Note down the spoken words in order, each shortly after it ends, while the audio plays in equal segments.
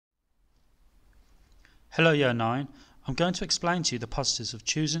Hello Year 9, I'm going to explain to you the positives of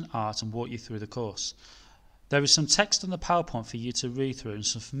choosing art and walk you through the course. There is some text on the PowerPoint for you to read through and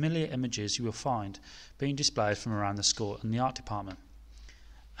some familiar images you will find being displayed from around the school and the art department.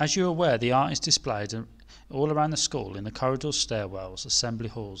 As you are aware, the art is displayed all around the school in the corridors, stairwells, assembly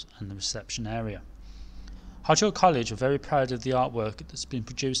halls and the reception area. Hodgell College are very proud of the artwork that's been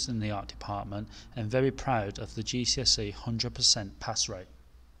produced in the art department and very proud of the GCSE 100% pass rate.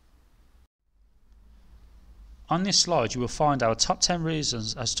 On this slide you will find our top 10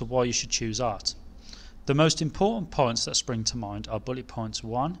 reasons as to why you should choose art. The most important points that spring to mind are bullet points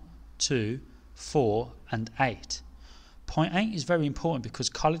 1, 2, 4 and 8. Point 8 is very important because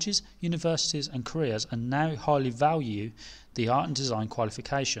colleges, universities and careers are now highly value the art and design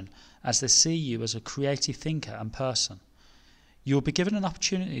qualification as they see you as a creative thinker and person. You will be given an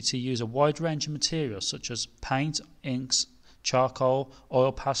opportunity to use a wide range of materials such as paint, inks, charcoal,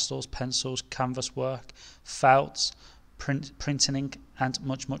 oil pastels, pencils, canvas work, felts, printing ink and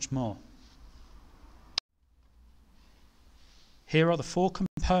much more. Here are the 4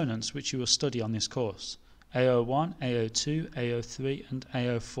 components which you will study on this course: AO1, AO2, AO3 and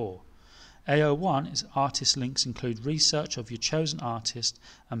AO4. AO1 is artist links include research of your chosen artist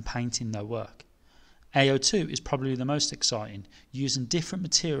and painting their work. AO2 is probably the most exciting, using different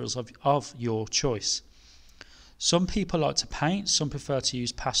materials of your choice. Some people like to paint, some prefer to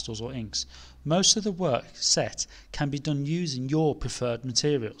use pastels or inks. Most of the work set can be done using your preferred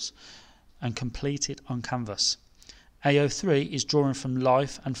materials and completed on canvas. AO3 is drawing from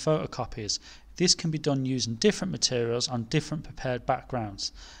life and photocopies. This can be done using different materials on different prepared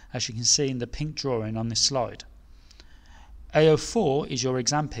backgrounds, as you can see in the pink drawing on this slide. AO4 is your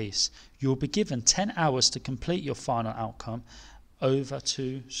exam piece. You will be given 10 hours to complete your final outcome over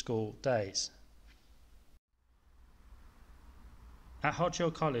 2 school days. At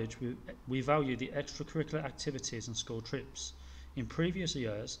Hodgell College, we value the extracurricular activities and school trips. In previous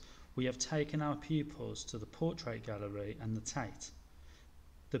years, we have taken our pupils to the Portrait Gallery and the Tate.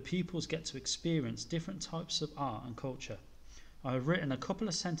 The pupils get to experience different types of art and culture. I have written a couple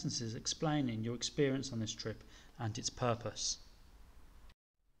of sentences explaining your experience on this trip and its purpose.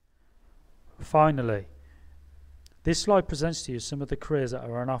 Finally, this slide presents to you some of the careers that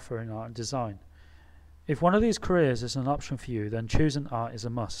are on offer in art and design. If one of these careers is an option for you, then choosing art is a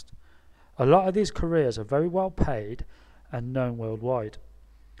must. A lot of these careers are very well paid and known worldwide.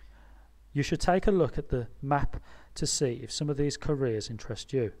 You should take a look at the map to see if some of these careers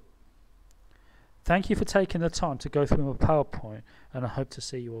interest you. Thank you for taking the time to go through my PowerPoint, and I hope to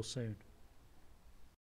see you all soon.